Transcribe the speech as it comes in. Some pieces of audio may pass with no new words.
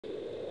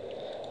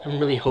I'm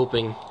really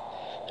hoping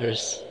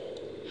there's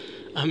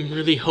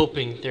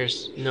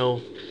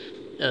no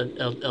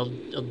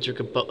I'll jerk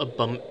a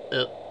bum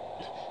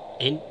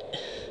and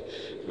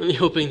I'm really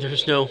hoping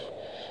there's no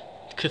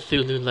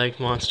Cthulhu-like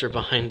monster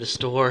behind the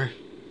store.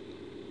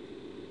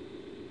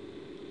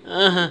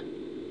 I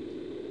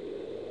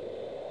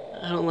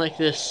don't like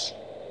this.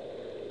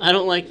 I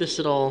don't like this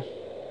at all.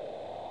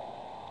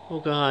 Oh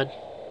god.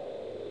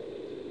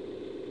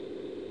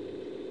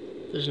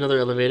 There's another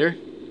elevator.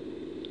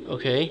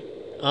 Okay.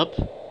 Up.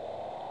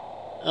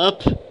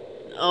 Up.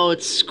 Oh,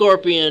 it's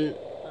Scorpion.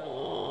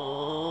 Oh.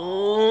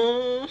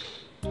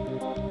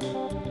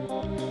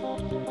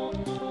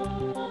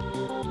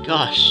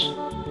 Gosh.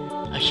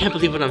 I can't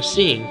believe what I'm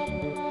seeing.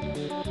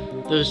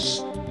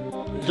 Those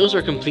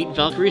are complete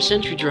Valkyrie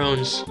sentry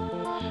drones.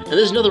 And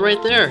there's another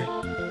right there.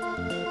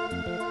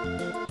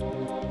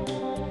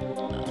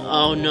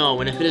 Oh no,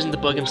 and if it isn't the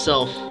bug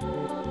himself.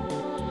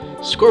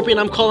 Scorpion,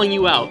 I'm calling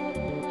you out.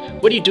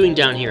 What are you doing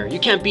down here? You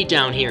can't be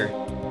down here.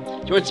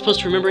 You aren't supposed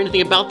to remember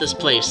anything about this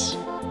place.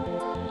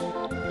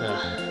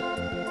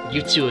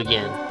 You two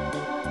again.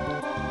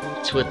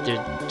 To what do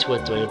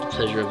I have the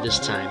pleasure of this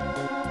time?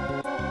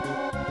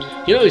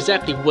 You know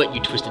exactly what,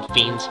 you twisted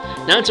fiends.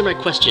 Now answer my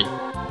question.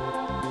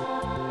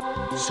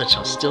 Such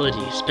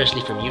hostility,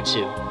 especially from you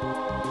two.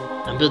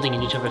 I'm building a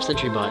new type of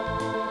sentry bot.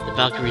 The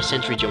Valkyrie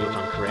sentry drone, if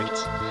I'm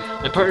correct.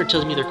 My partner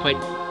tells me they're quite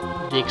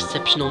the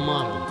exceptional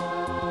model.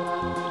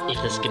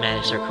 If the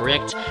schematics are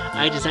correct,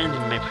 I designed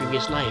them in my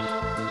previous life.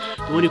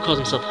 The one who calls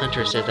himself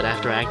Hunter says that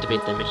after I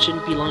activate them, it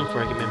shouldn't be long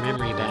before I get my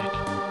memory back.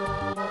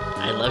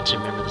 I love to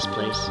remember this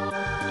place.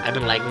 I've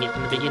been liking it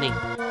from the beginning.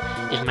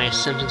 If my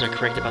assumptions are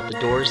correct about the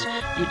doors,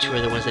 you two are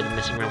the ones that have been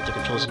messing around with the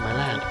controls in my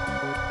lab.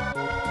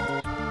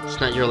 It's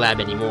not your lab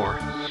anymore.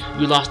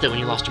 You lost it when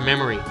you lost your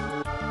memory.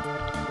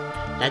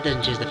 That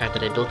doesn't change the fact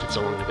that I built it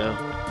so long ago.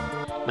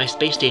 My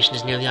space station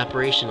is nearly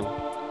operational.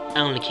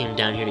 I only came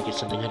down here to get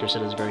something Hunter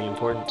said was very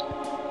important.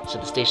 So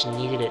the station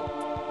needed it.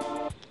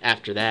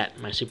 After that,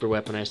 my super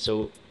weapon I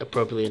so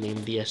appropriately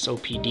named the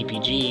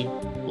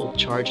SOPDPG will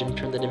charge and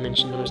turn the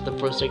dimension known as the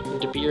FouRTH sector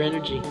into pure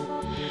energy.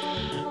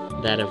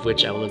 That of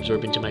which I will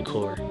absorb into my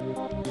core.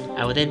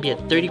 I will then be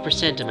at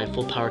 30% of my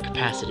full power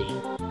capacity.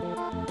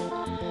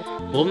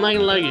 Well, I'm not going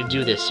to allow you to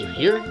do this, you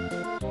hear?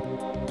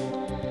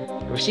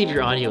 I receive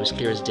your audio as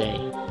clear as day,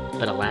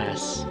 but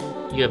alas,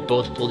 you have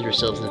both fooled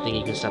yourselves into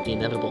thinking you can stop the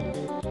inevitable.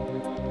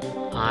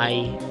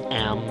 I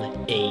am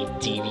a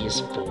devious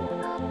fool.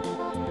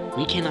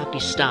 We cannot be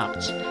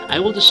stopped. I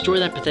will destroy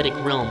that pathetic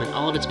realm, and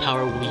all of its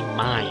power will be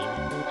mine.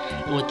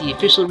 And with the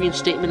official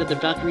reinstatement of the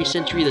Valkyrie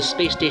Century, the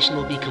space station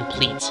will be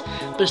complete.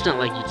 But it's not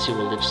like you two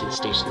will live to see the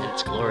station at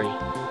its glory.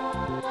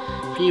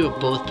 For you will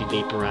both be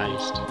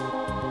vaporized.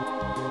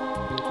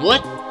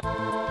 What?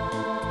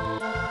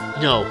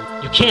 No,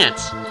 you can't.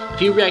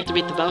 If you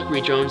reactivate the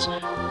Valkyrie drones,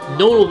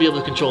 no one will be able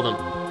to control them.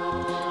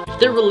 If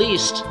they're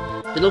released,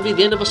 then it'll be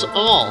the end of us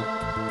all.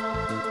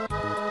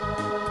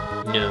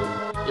 No,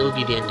 it'll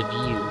be the end of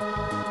you.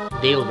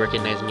 They will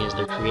recognize me as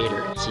their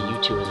creator and see you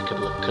two as a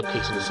couple of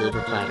cupcakes on a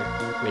silver platter,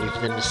 ready for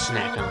them to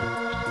snack on.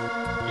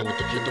 And with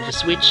the flip of a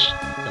switch,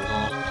 they'll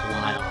all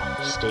fly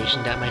off,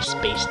 stationed at my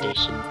space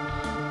station.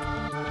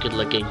 Good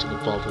luck getting to the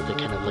vault with the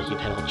kind of luck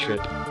you've had all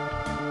trip.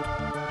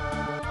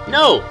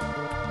 No!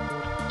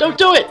 Don't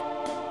do it!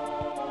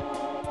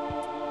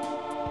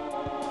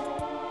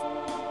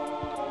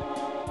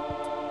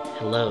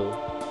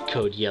 Hello,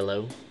 Code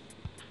Yellow.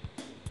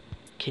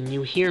 Can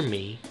you hear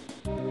me?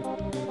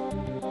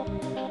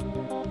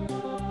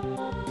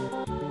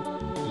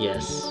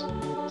 Yes,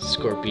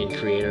 Scorpion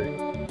Creator.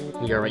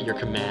 We are at your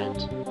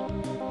command.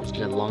 It's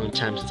been a long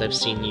time since I've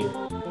seen you,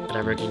 but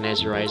I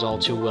recognize your eyes all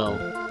too well.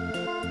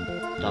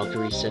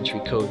 Valkyrie Sentry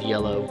Code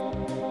Yellow.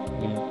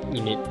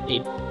 Unit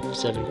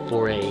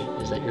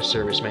 874A is at your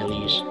service, my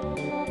liege.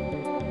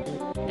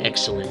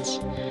 Excellent.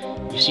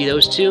 You see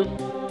those two?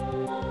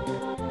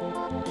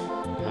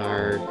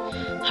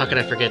 How could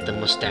I forget the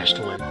mustached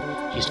one?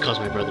 He's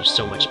caused my brother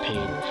so much pain.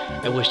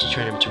 I wish to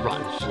turn him to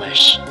rotten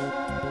flesh.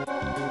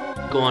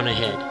 Go on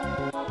ahead.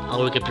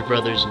 I'll wake up your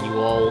brothers and you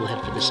all will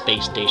head for the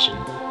space station.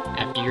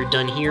 After you're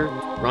done here,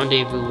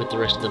 rendezvous with the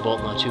rest of the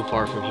vault not too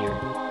far from here.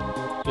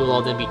 You'll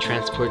all then be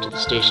transported to the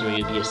station where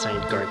you'll be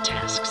assigned guard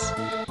tasks.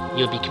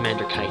 You'll be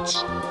Commander Kite.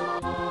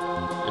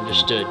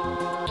 Understood.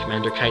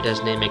 Commander Kite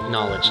has name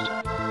acknowledged.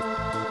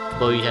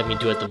 What will you have me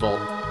do at the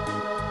vault?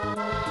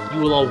 You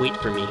will all wait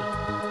for me.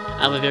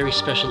 I have a very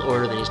special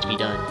order that needs to be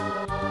done.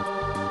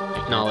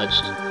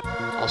 Acknowledged.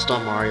 I'll stall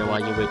MaRio while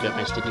you wake up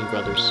my sleeping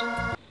brothers.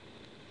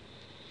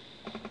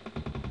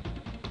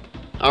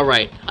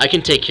 Alright, I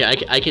can take care.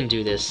 I can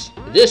do this.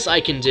 This I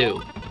can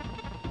do.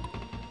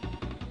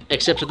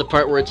 Except for the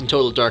part where it's in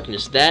total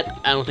darkness. That,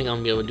 I don't think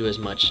I'm going to be able to do as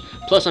much.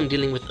 Plus, I'm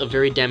dealing with a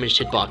very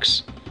damaged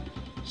hitbox.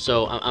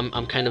 So,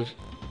 I'm kind of...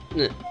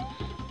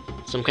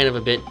 So, I'm kind of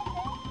a bit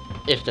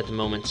iffed at the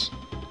moment.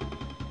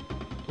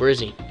 Where is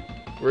he?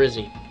 Where is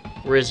he?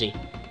 Where is he?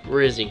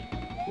 Where is he?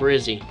 Where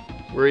is he?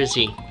 Where is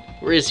he?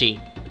 Where is he?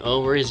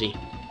 Oh, where is he?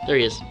 There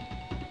he is.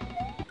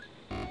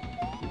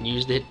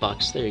 Use the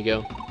hitbox. There you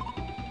go.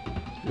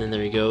 And then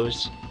there he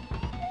goes.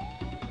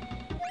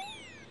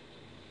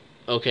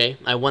 Okay,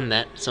 I won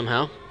that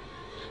somehow.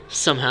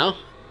 Somehow.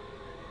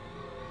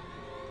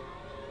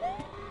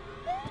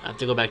 I have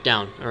to go back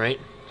down. Alright,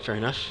 fair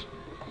enough.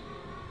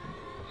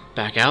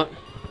 Back out.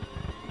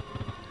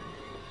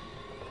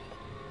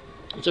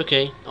 It's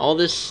okay. All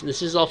this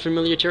is all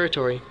familiar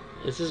territory.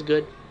 This is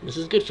good. This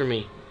is good for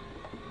me.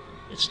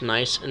 It's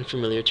nice and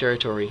familiar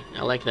territory.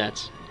 I like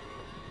that.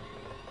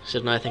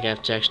 Except now I think I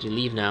have to actually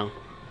leave now.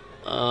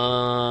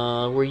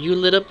 Were you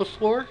lit up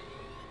before?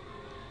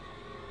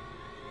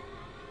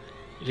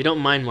 If you don't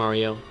mind,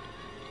 Mario,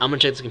 I'm gonna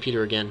check the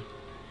computer again.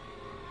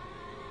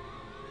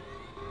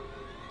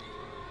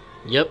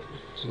 Yep.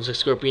 Looks like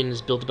Scorpion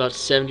has built about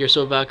 70 or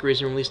so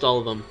Valkyries and released all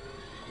of them.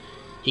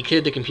 He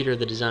cleared the computer of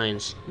the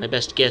designs. My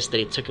best guess that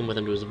he took him with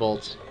him to his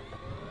vault.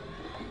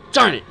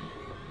 Darn it!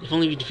 If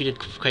only we defeated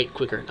Kite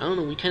quicker. I don't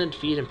know, we kind of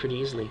defeated him pretty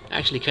easily.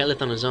 Actually, Kite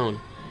left on his own.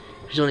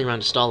 He's only around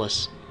to stall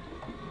us.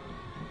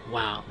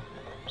 Wow.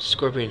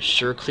 Scorpion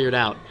sure cleared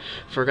out.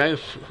 For a guy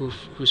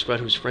who's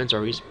friends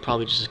are, he's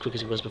probably just as quick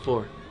as he was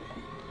before.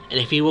 And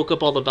if he woke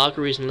up all the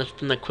Valkyries and left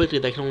them that quickly,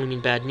 that can only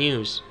mean bad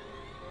news.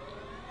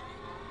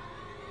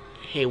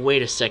 Hey,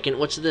 wait a second.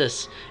 What's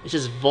this? It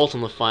says Vault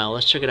on the file.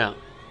 Let's check it out.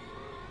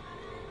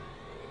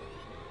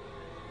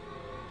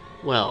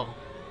 Well,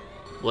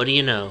 what do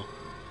you know?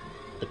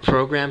 The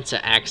program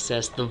to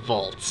access the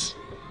vaults.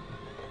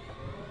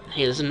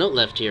 Hey, there's a note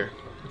left here.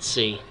 Let's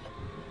see.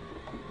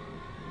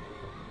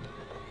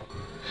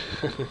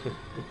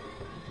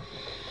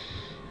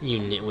 You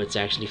nitwits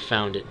actually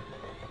found it.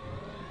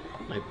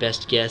 My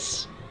best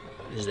guess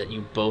is that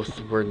you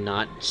both were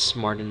not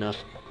smart enough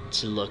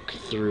to look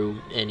through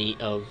any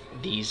of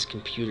these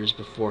computers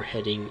before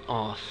heading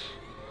off.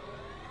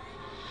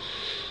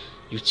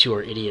 You two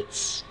are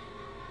idiots.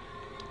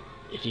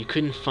 If you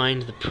couldn't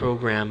find the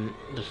program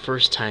the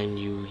first time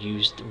you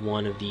used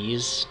one of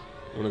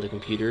the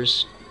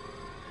computers,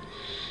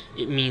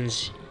 it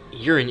means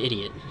you're an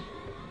idiot.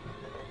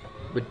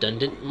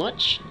 Redundant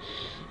much?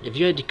 If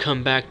you had to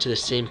come back to the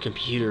same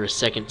computer a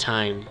second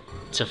time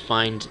to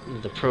find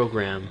the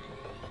program,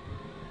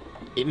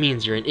 it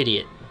means you're an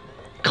idiot.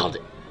 Called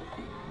it.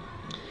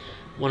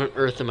 What on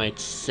earth am I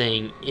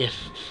saying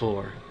if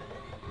for?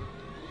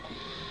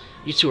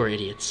 You two are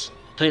idiots.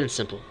 Plain and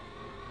simple.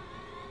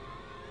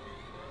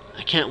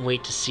 I can't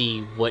wait to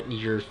see what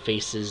your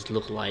faces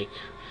look like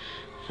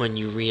when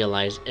you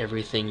realize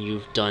everything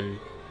you've done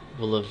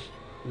will have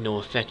no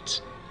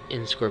effect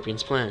in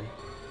Scorpion's plan.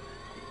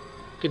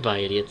 Goodbye,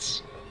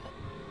 idiots.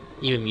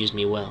 You amused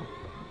me well.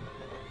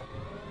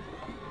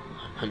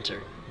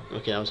 Hunter.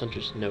 Okay, that was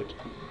Hunter's note.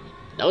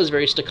 That was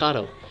very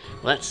staccato.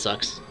 Well, that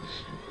sucks.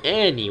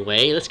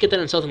 Anyway, let's get that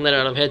insulting letter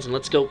out of heads and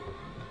let's go.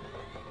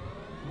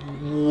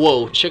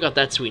 Whoa, check out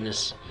that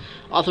sweetness.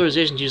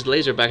 Authorization to use the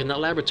laser back in that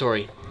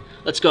laboratory.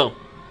 Let's go.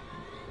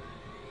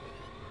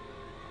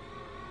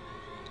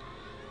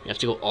 You have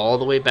to go all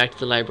the way back to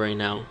the library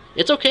now.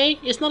 It's okay.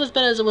 It's not as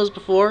bad as it was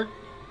before.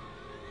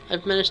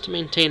 I've managed to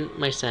maintain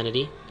my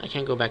sanity. I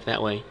can't go back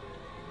that way.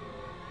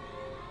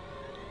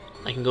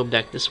 I can go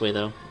back this way,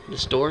 though.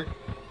 This door.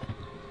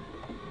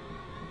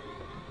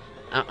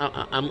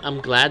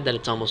 I'm glad that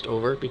it's almost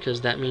over,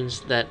 because that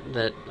means that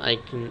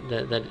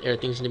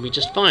everything's gonna be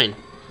just fine.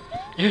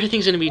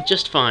 Everything's gonna be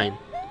just fine.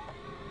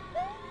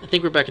 I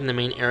think we're back in the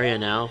main area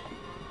now.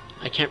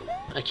 I can't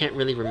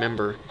really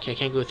remember. Okay, I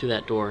can't go through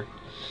that door.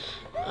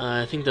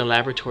 I think the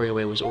laboratory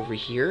way was over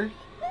here.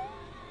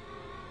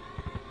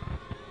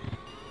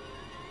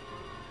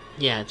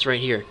 Yeah, it's right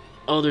here.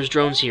 Oh, there's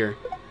drones here.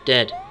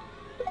 Dead.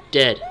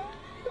 Dead.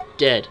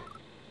 Dead.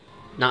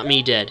 Not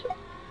me dead.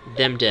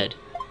 Them dead.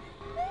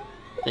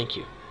 Thank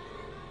you.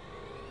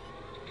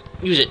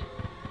 Use it.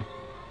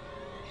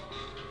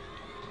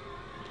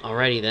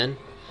 Alrighty then.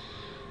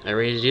 Are you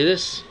ready to do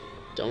this?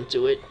 Don't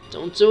do it.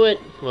 Don't do it.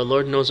 Well,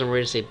 Lord knows I'm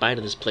ready to say bye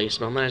to this place,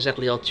 but I'm not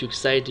exactly all too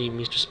excited to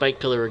meet Mr. Spike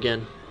Pillar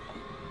again.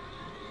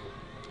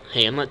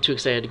 Hey, I'm not too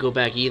excited to go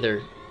back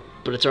either,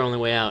 but it's our only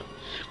way out.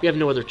 We have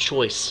no other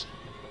choice.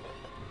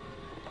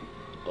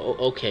 Oh,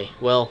 okay.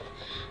 Well,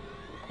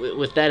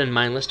 with that in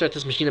mind, let's start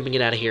this machine up and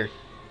get out of here.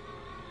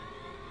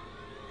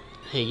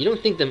 Hey, you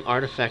don't think them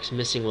artifacts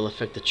missing will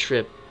affect the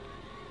trip,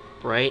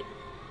 right?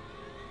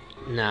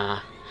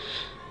 Nah.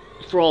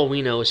 For all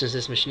we know, since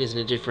this machine is in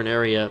a different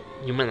area,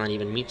 you might not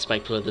even meet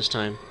Spike Pillar this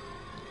time.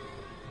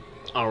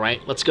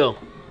 Alright, let's go.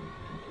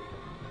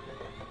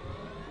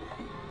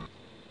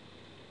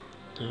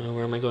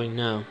 Where am I going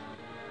now?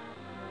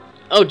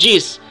 Oh,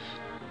 jeez!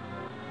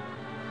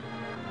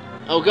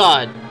 Oh,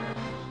 God!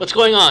 What's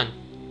going on?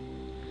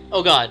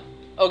 Oh, God.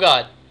 Oh,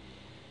 God.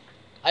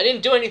 I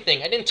didn't do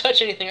anything. I didn't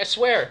touch anything, I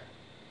swear.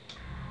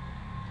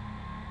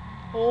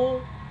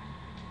 Oh.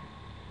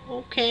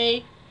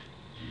 Okay.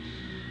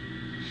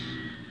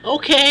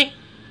 Okay.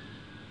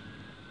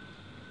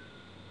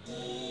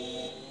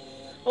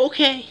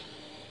 Okay.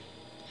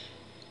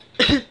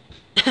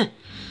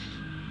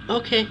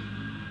 Okay.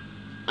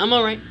 I'm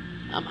alright.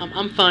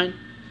 I'm fine.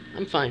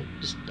 I'm fine.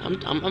 Just I'm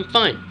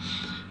fine.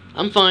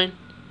 I'm fine.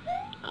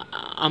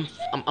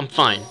 I'm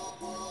fine.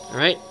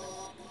 Alright?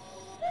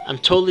 I'm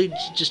totally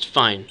just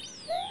fine.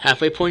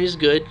 Halfway point is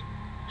good.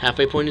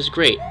 Halfway point is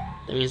great.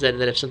 That means that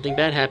if something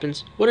bad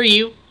happens... What are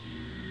you?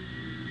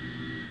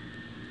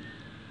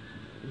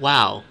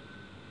 Wow.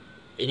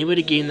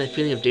 Anybody getting that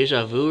feeling of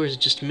deja vu, or is it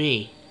just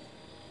me?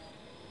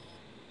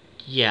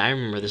 Yeah, I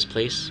remember this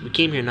place. We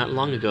came here not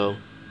long ago.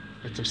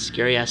 Had some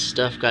scary-ass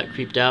stuff, got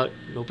creeped out,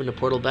 and opened a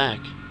portal back.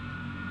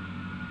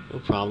 No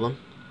problem.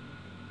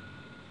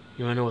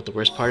 You wanna know what the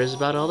worst part is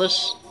about all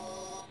this?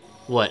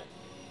 What?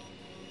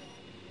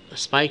 A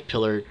spike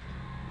pillar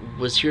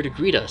was here to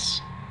greet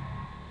us.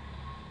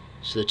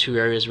 So the two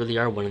areas really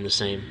are one and the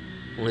same.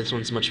 Only this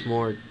one's much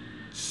more...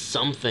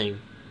 something.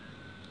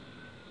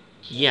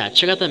 Yeah,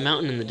 check out that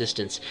mountain in the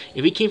distance.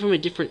 If we came from a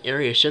different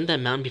area, shouldn't that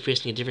mountain be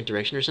facing a different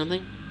direction or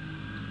something?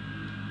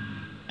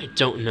 I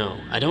don't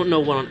know. I don't know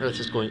what on earth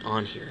is going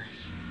on here.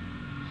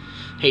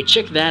 Hey,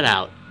 check that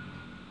out.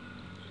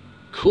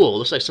 Cool,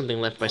 looks like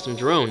something left by some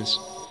drones.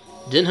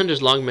 Didn't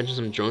Hunter's log mention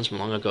some drones from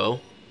long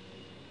ago?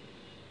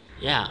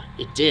 Yeah,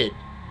 it did.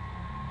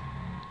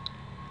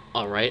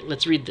 Alright,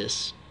 let's read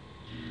this.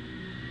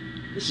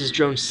 This is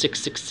drone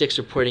 666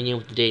 reporting in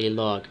with the daily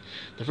log.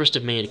 The 1st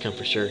of May to come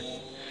for sure.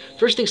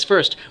 First things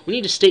first, we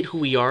need to state who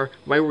we are,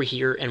 why we're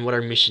here, and what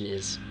our mission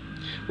is.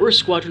 We're a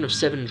squadron of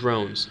 7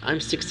 drones. I'm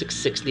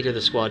 666, leader of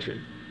the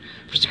squadron.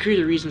 For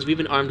security reasons, we've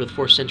been armed with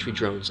 4 sentry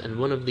drones, and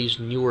one of these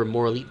newer,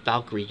 more elite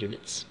Valkyrie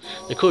units.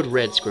 The code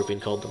Red, Scorpion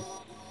called them.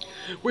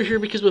 We're here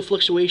because of a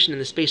fluctuation in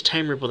the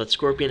space-time ripple that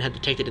Scorpion had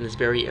detected in this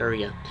very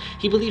area.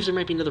 He believes there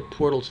might be another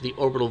portal to the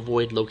orbital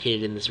void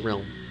located in this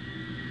realm.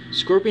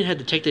 Scorpion had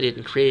detected it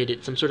and created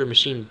it, some sort of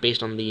machine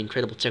based on the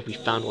incredible tech we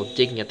found while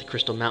digging at the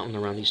crystal mountain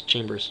around these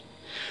chambers.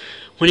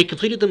 When he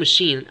completed the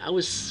machine, I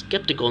was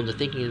skeptical into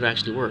thinking it would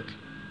actually work.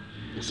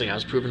 Looks like I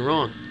was proven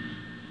wrong.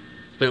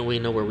 We don't really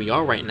know where we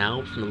are right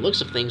now. From the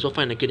looks of things, we'll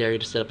find a good area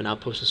to set up an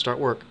outpost and start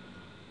work.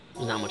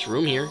 There's not much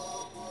room here.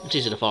 It's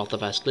easy to fall off the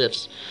vast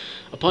cliffs.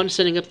 Upon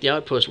setting up the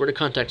outpost, we're to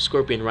contact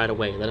Scorpion right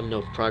away, let him know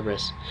of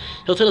progress.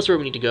 He'll tell us where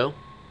we need to go.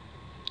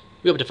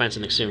 We hope to find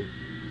something soon.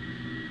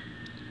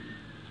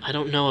 I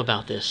don't know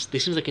about this.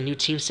 This seems like a new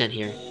team sent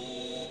here.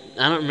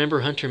 I don't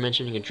remember Hunter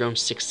mentioning a drone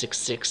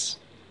 666.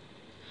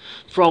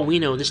 For all we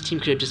know, this team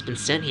could have just been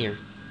sent here.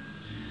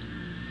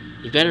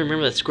 You've got to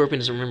remember that Scorpion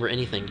doesn't remember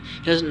anything.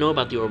 He doesn't know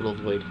about the orbital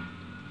void.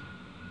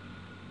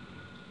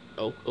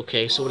 Oh,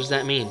 okay, so what does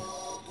that mean?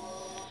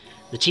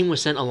 The team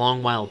was sent a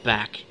long while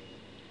back.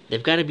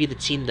 They've got to be the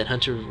team that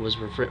Hunter was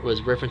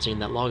referencing in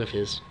that log of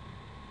his.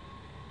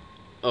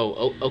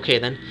 Oh, okay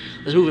then.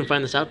 Let's move and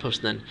find this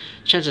outpost then.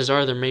 Chances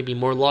are there may be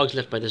more logs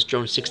left by this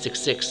drone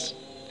 666.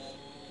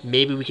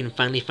 Maybe we can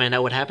finally find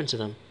out what happened to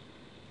them.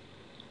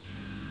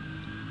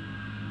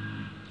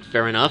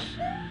 Fair enough.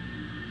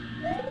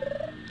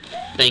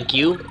 Thank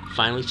you.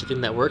 Finally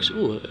something that works.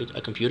 Ooh,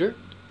 a computer?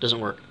 Doesn't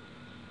work.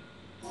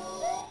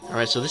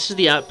 Alright, so this is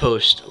the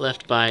outpost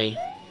left by...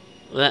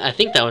 Well, I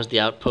think that was the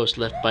outpost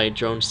left by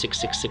drone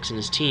 666 and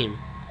his team.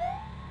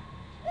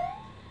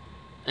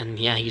 And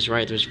yeah, he's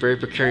right. There's very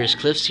precarious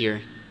cliffs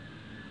here.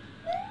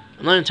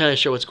 I'm not entirely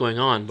sure what's going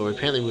on, but we're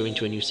apparently moving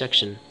to a new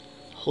section.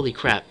 Holy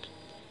crap.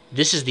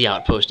 This is the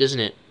outpost, isn't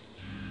it?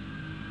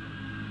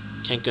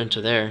 Can't go into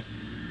there.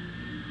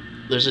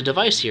 There's a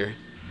device here.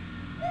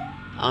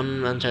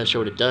 I'm not entirely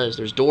sure what it does.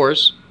 There's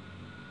doors.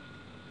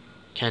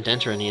 Can't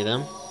enter any of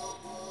them.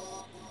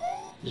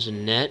 There's a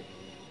net.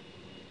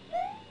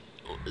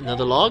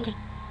 Another log?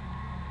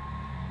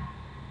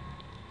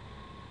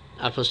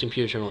 Outpost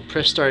computer terminal.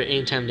 Press start at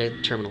any time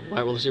day terminal.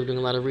 Alright, well, let's see, we're doing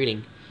a lot of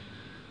reading.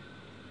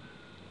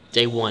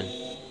 Day 1.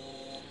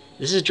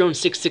 This is drone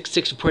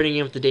 666 reporting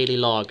in with the daily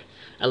log.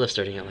 I love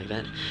starting out like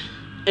that.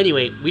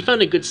 Anyway, we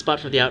found a good spot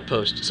for the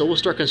outpost, so we'll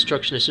start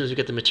construction as soon as we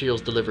get the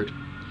materials delivered.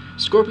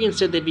 Scorpion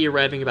said they'd be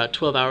arriving about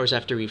 12 hours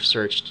after we've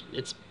searched.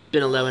 It's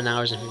been 11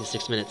 hours and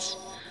 56 minutes.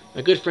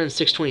 My good friend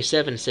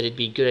 627 said it'd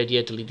be a good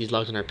idea to leave these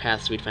logs on our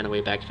path so we'd find a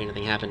way back if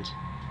anything happened.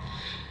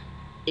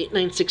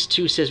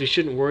 8962 says we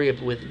shouldn't worry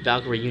with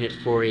Valkyrie Unit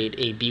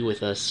 48A be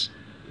with us.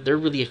 They're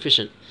really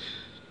efficient.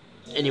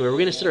 Anyway, we're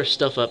going to set our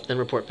stuff up, then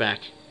report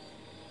back.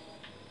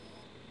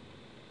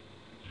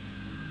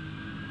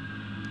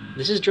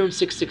 This is drone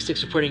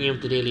 666 reporting in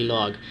with the daily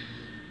log.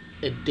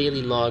 A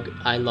daily log,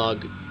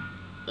 iLog,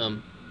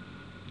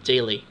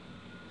 daily.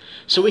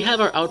 So we have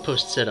our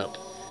outpost set up.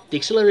 The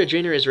accelerator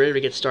drainer is ready to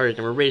get started,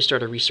 and we're ready to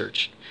start our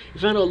research. We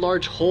found a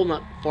large hole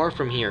not far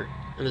from here,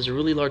 and there's a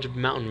really large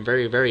mountain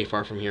very, very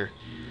far from here.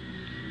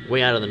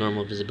 Way out of the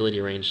normal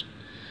visibility range.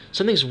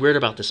 Something's weird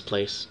about this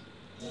place.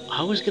 I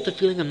always get the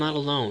feeling I'm not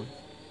alone.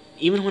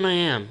 Even when I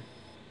am.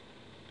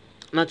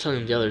 I'm not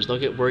telling the others, they'll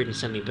get worried and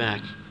send me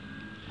back.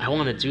 I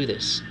want to do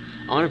this.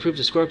 I want to prove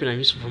to Scorpion I'm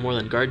useful for more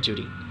than guard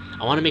duty.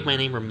 I want to make my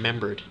name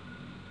remembered.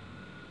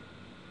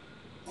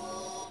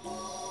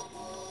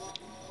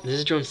 This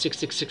is drone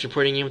 666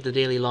 reporting in with the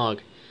daily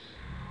log.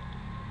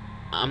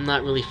 I'm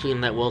not really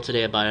feeling that well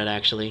today about it,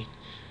 actually.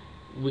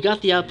 We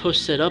got the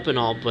outpost set up and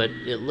all, but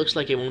it looks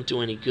like it won't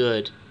do any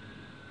good.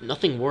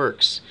 Nothing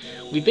works.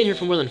 We've been here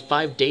for more than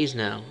 5 days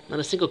now. Not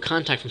a single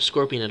contact from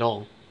Scorpion at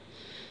all.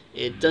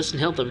 It doesn't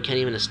help that we can't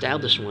even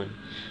establish one.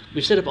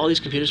 We've set up all these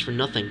computers for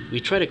nothing. We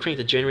try to crank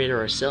the generator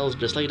ourselves,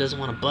 but it's like it doesn't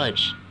want to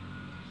budge.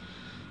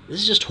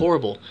 This is just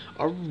horrible.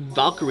 Our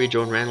Valkyrie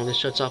drone randomly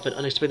shuts off at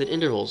unexpected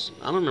intervals.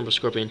 I don't remember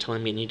Scorpion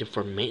telling me it needed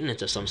for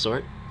maintenance of some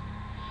sort.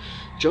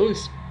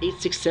 Drones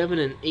 867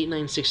 and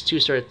 8962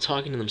 started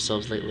talking to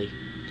themselves lately.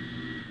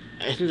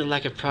 I think the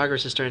lack of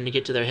progress is starting to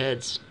get to their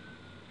heads.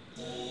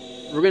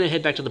 We're gonna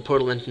head back to the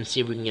portal entrance and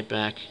see if we can get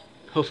back.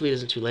 Hopefully it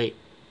isn't too late.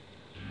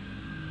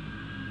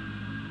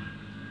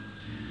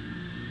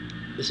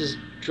 This is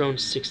Drone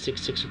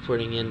 666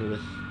 reporting in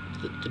with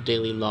the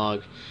daily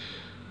log.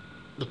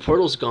 The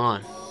portal's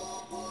gone.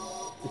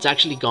 It's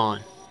actually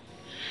gone.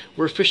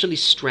 We're officially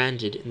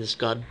stranded in this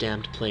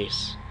goddamned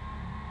place.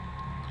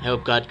 I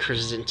hope God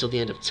curses it until the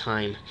end of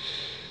time.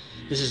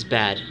 This is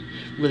bad.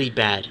 Really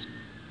bad.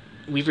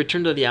 We've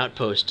returned to the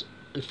outpost.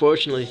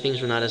 Unfortunately,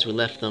 things were not as we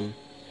left them.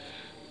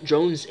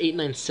 Drones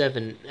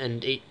 897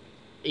 and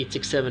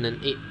 867 and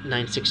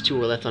 8962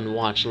 were left on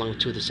watch along with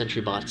 2 of the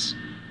sentry bots.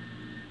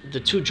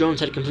 The 2 drones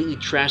had completely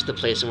trashed the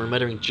place and were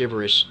muttering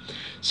gibberish.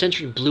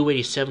 Sentry Blue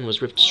 87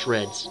 was ripped to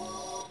shreds.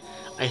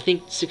 I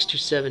think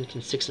 627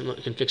 can fix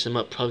them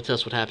up, probably tell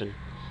us what happened.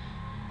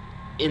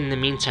 In the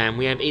meantime,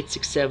 we have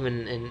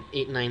 867 and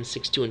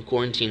 8962 in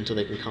quarantine until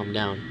they can calm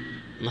down.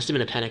 It must have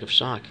been a panic of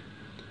shock.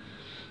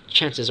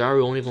 Chances are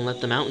we won't even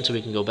let them out until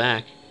we can go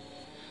back.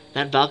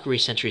 That Valkyrie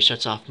sentry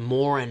shuts off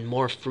more and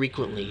more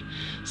frequently.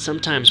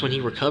 Sometimes when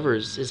he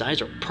recovers, his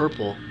eyes are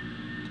purple.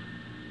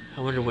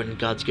 I wonder what in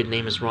God's good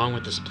name is wrong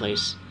with this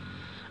place.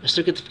 I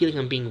still get the feeling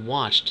I'm being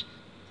watched.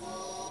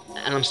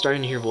 And I'm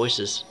starting to hear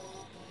voices.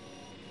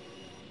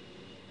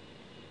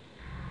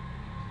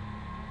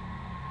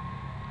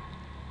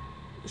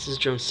 This is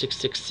Drone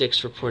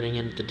 666 reporting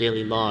in the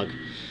daily log.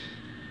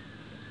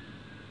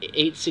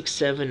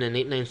 867 and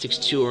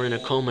 8962 are in a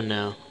coma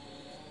now.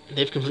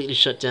 They've completely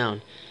shut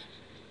down.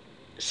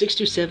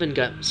 627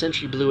 got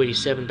Sentry Blue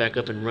 87 back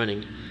up and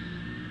running.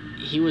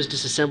 He was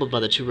disassembled by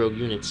the 2 rogue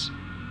units.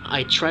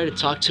 I try to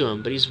talk to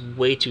him, but he's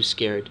way too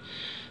scared.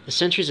 The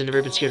sentries have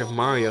never been scared of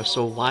MaRio,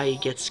 so why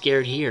get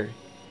scared here?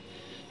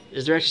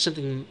 Is there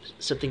actually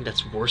something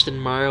that's worse than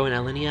MaRio and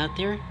Eleni out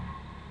there?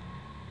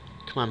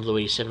 Come on, Blue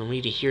 87, we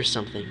need to hear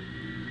something.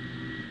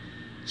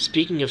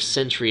 Speaking of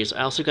sentries,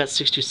 I also got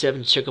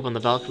 627 to check up on the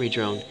Valkyrie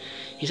drone.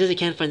 He says he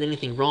can't find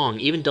anything wrong,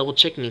 even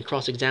double-checking and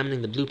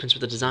cross-examining the blueprints for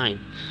the design.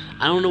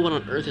 I don't know what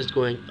on earth is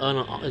going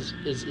on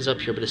is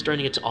up here, but it's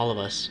starting to get to all of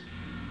us.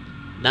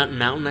 That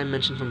mountain I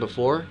mentioned from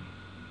before,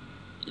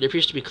 it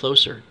appears to be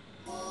closer,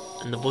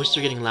 and the voices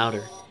are getting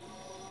louder.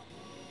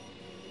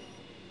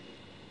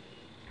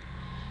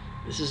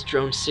 This is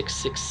Drone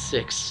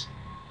 666.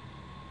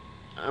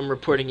 I'm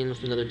reporting in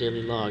with another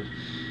daily log.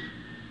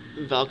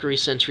 Valkyrie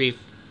Sentry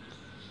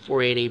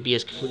 48AB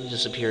has completely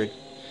disappeared.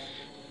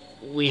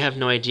 We have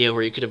no idea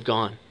where he could have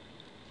gone.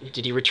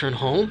 Did he return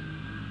home?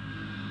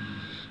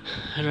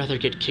 I'd rather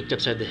get kicked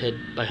upside the head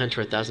by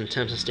Hunter 1,000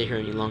 times than stay here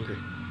any longer.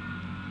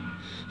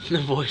 The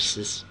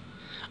voices.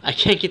 I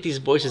can't get these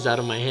voices out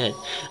of my head.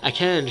 I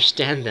can't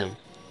understand them.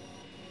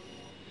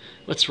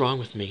 What's wrong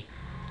with me?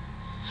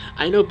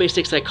 I know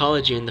basic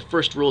psychology, and the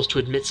first rule is to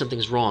admit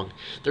something's wrong.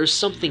 There's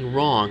something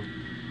wrong,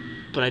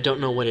 but I don't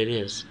know what it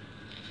is.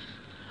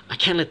 I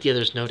can't let the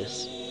others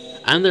notice.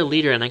 I'm their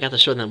leader, and I got to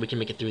show them that we can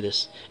make it through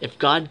this. If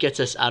God gets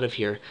us out of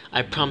here,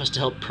 I promise to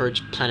help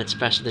purge planets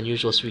faster than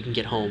usual so we can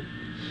get home.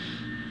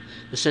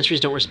 The sentries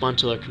don't respond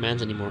to our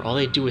commands anymore. All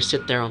they do is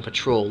sit there on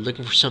patrol,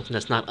 looking for something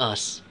that's not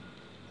us.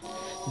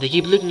 They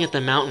keep looking at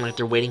the mountain like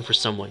they're waiting for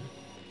someone.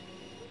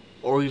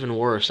 Or even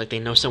worse, like they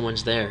know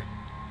someone's there.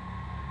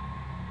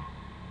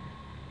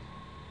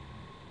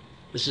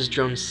 This is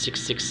Drone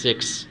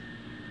 666,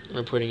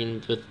 reporting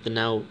in with the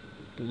now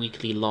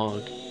weekly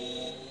log.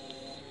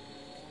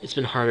 It's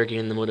been harder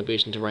getting the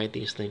motivation to write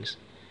these things.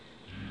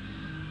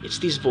 It's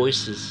these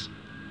voices.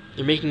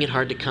 They're making it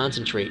hard to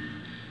concentrate.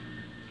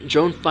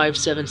 Drone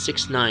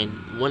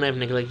 5769, one I've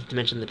neglected to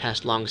mention in the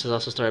past logs, has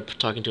also started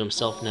talking to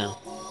himself now.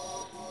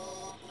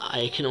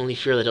 I can only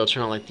fear that he'll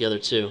turn out like the other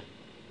two.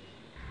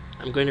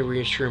 I'm going to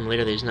reassure him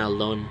later that he's not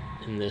alone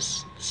in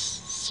this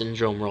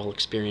syndrome we're all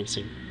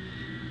experiencing.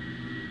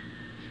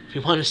 We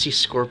want to see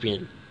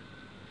Scorpion.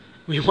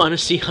 We want to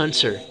see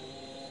Hunter.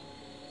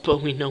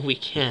 But we know we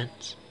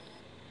can't.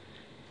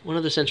 One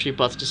of the sentry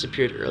bots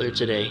disappeared earlier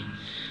today.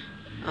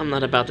 I'm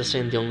not about to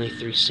send the only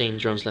 3 sane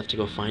drones left to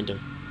go find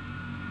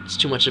him. It's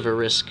too much of a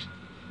risk.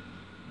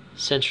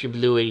 Sentry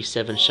Blue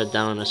 87 shut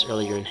down on us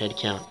earlier in head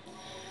count.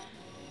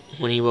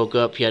 When he woke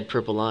up, he had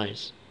purple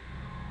eyes.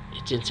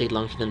 It didn't take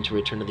long for them to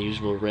return to the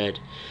usual red.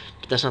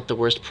 But that's not the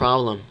worst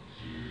problem.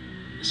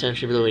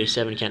 Sentry Blue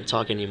 87 can't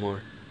talk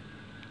anymore.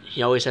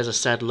 He always has a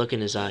sad look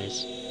in his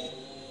eyes.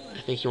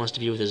 I think he wants to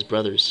be with his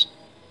brothers.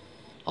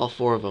 All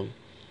 4 of them.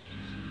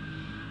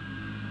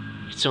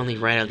 It's only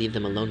right I leave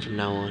them alone from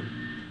now on.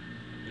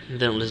 They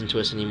don't listen to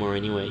us anymore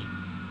anyway.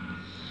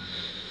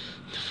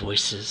 The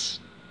voices.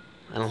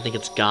 I don't think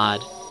it's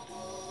God.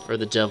 Or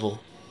the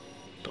devil.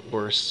 But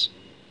worse.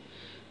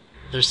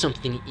 There's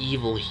something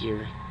evil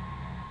here.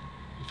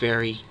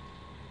 Very,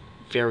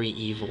 very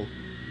evil.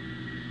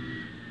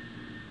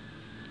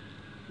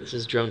 This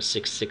is Drone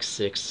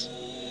 666.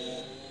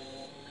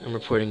 I'm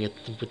reporting it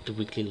with the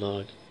weekly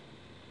log.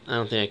 I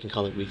don't think I can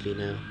call it weekly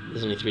now.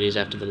 It's only 3 days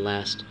after the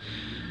last.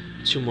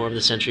 2 more of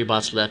the sentry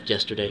bots left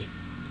yesterday.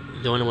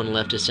 The only one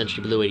left is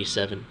Sentry Blue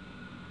 87.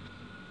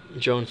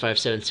 Drone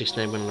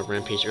 5769 went on a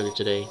rampage earlier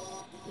today.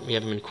 We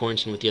have him in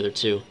quarantine with the other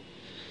 2.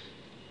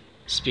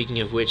 Speaking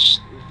of which,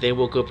 they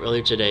woke up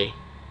earlier today.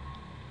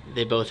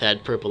 They both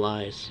had purple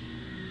eyes.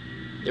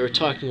 They were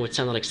talking what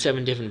sounded like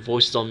 7 different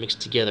voices all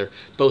mixed together,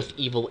 both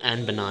evil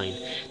and benign.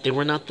 They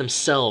were not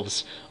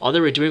themselves. All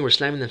they were doing was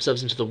slamming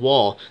themselves into the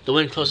wall, the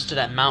one closest to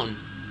that mountain.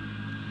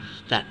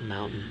 That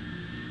mountain.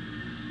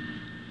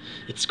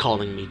 It's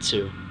calling me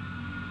too.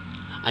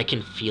 I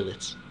can feel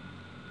it.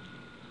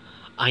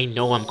 I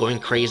know I'm going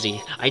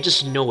crazy. I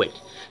just know it.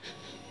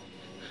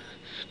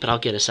 But I'll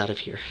get us out of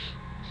here.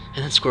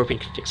 And then Scorpion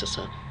can fix us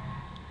up.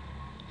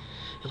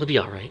 It'll be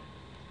alright.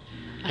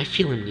 I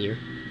feel him near.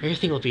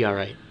 Everything will be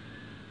alright.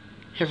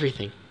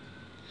 Everything.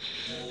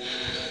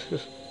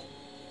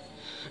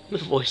 The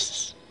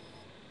voices.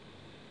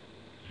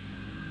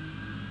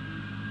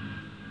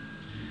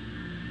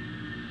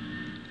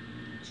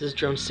 This is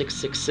Drone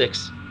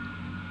 666.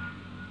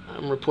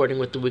 I'm reporting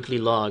with the weekly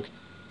log.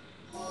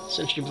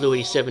 Sentry Blue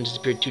 87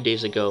 disappeared 2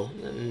 days ago,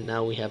 and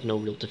now we have no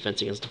real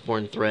defense against a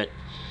foreign threat.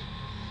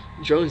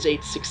 Drones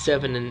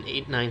 867 and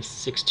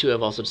 8962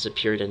 have also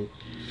disappeared, and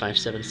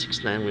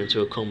 5769 went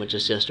into a coma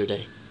just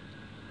yesterday.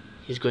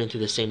 He's going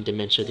through the same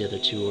dementia the other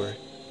 2 were.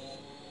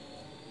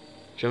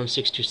 Drone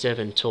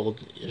 627 told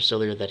us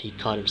earlier that he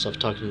caught himself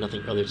talking to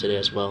nothing earlier today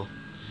as well.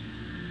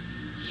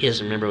 He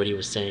doesn't remember what he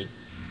was saying,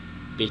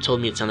 but he told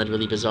me it sounded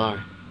really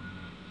bizarre.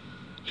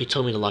 He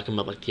told me to lock him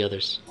up like the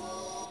others.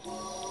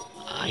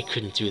 I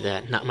couldn't do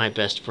that, not my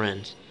best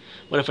friend.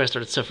 What if I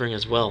started suffering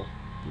as well?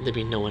 There'd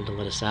be no one to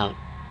let us out.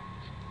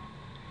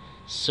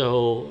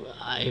 So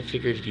I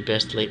figured it'd be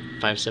best to let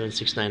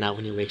 5769 out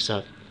when he wakes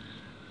up.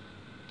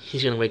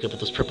 He's gonna wake up with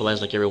those purple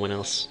eyes like everyone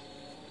else.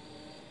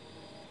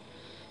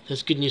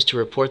 There's good news to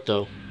report,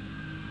 though.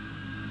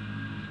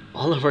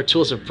 All of our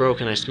tools are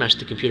broken. I smashed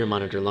the computer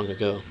monitor long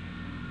ago.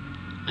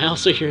 I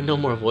also hear no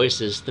more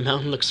voices. The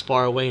mountain looks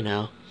far away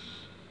now.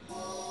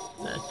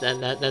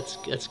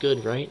 That's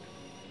good, right?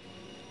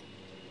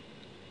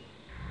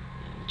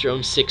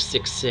 Drone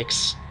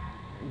 666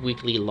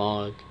 weekly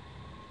log.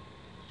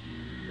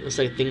 Looks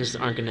like things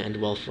aren't going to end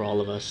well for all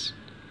of us.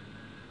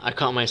 I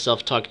caught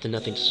myself talking to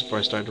nothing just before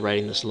I started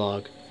writing this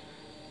log.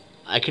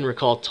 I can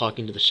recall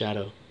talking to the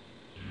shadow.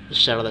 The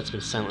shadow that's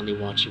been silently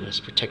watching us,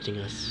 protecting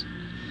us,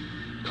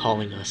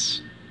 calling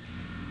us.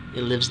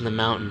 It lives in the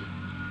mountain.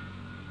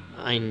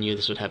 I knew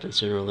this would happen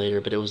sooner or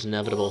later, but it was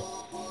inevitable.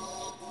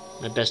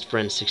 My best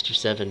friend,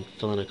 627,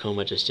 fell in a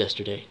coma just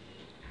yesterday.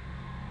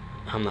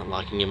 I'm not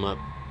locking him up.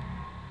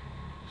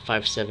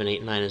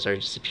 5789 has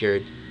already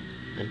disappeared.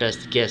 My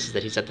best guess is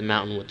that he's at the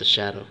mountain with the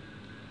shadow.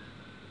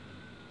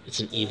 It's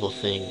an evil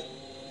thing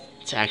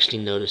to actually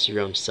notice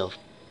your own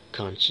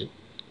self-confidence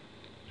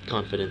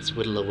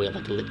whittle away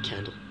like a lit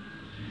candle.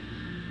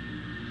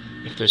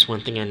 If there's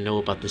one thing I know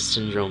about this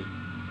syndrome,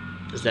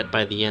 is that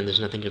by the end there's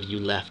nothing of you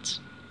left.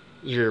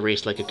 You're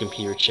erased like a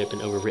computer chip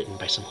and overwritten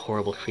by some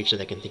horrible creature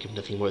that can think of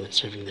nothing more than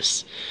serving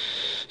this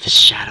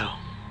shadow.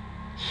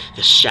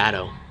 This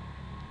shadow.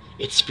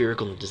 It's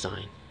spherical in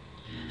design,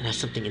 and has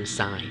something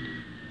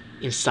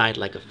inside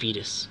like a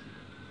fetus.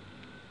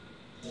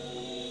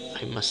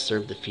 I must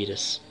serve the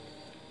fetus.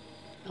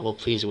 I will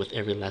please it with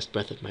every last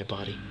breath of my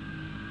body.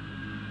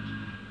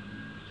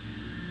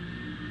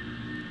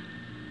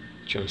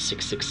 Drone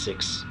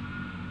 666.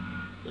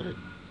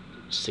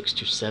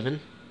 627.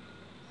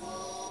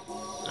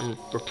 I'm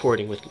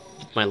reporting with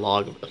my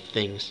log of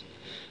things.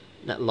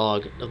 That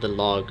log of the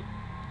log,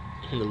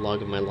 and the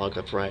log of my log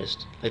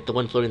uprised, like the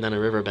one floating down a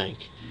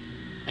riverbank.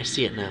 I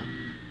see it now.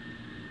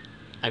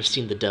 I've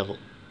seen the devil,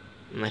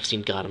 and I've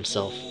seen God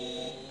himself.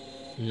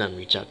 None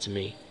reach out to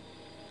me.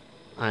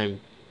 I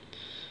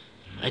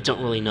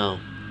don't really know.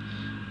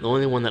 The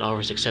only one that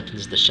offers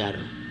acceptance is the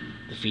shadow,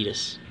 the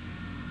fetus.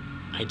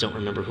 I don't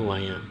remember who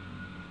I am.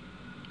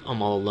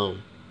 I'm all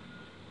alone.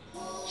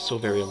 So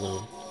very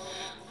alone.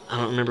 I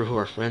don't remember who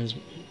our friends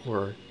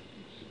were.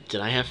 Did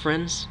I have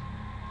friends?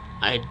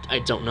 I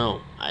don't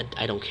know.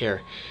 I don't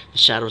care. The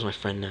shadow is my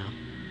friend now.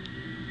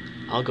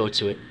 I'll go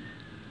to it.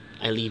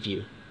 I leave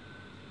you.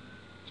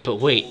 But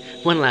wait,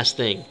 one last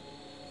thing.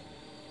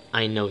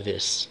 I know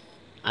this.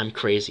 I'm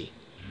crazy.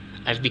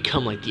 I've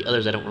become like the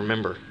others I don't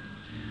remember.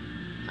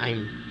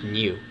 I'm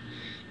new.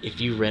 If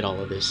you read all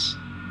of this,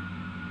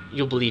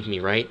 you'll believe me,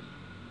 right?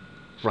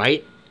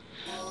 Right?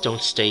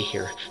 Don't stay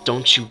here.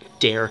 Don't you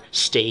dare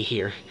stay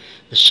here.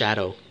 The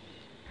shadow.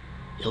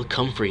 It'll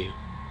come for you.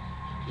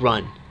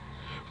 Run.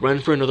 Run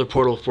for another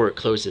portal before it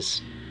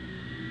closes.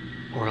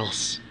 Or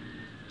else,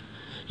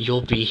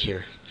 you'll be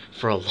here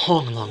for a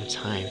long, long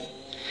time.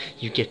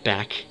 You get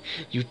back,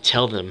 you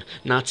tell them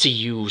not to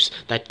use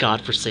that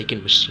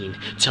godforsaken machine.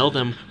 Tell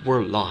them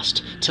we're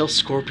lost. Tell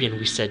Scorpion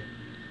we said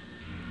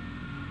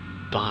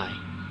bye.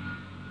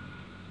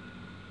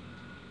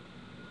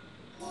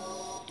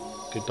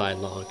 Goodbye,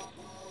 log.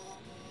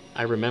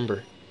 I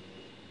remember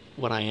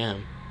what I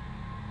am,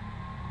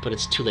 but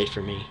it's too late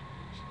for me.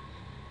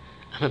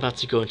 I'm about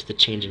to go into the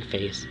changing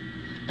phase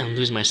and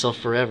lose myself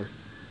forever.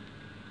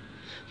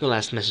 The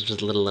last message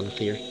was a little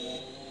unclear.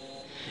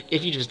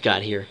 If you just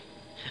got here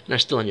and are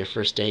still on your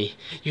first day,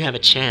 you have a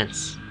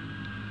chance.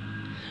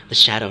 The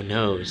shadow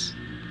knows.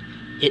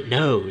 It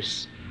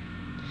knows.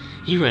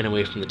 You ran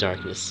away from the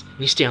darkness, and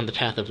you stay on the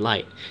path of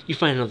light. You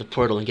find another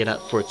portal and get out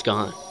before it's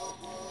gone.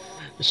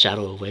 The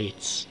shadow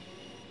awaits.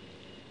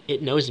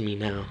 It knows me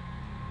now.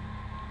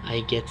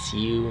 I gets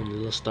you and the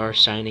little star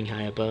shining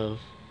high above,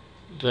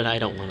 but I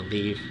don't want to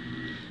leave.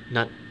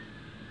 Not...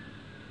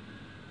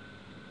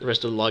 The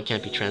rest of the log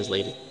can't be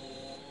translated.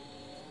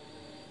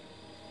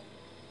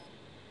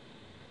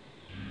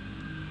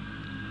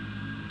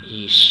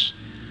 Yeesh.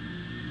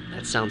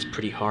 That sounds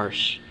pretty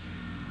harsh.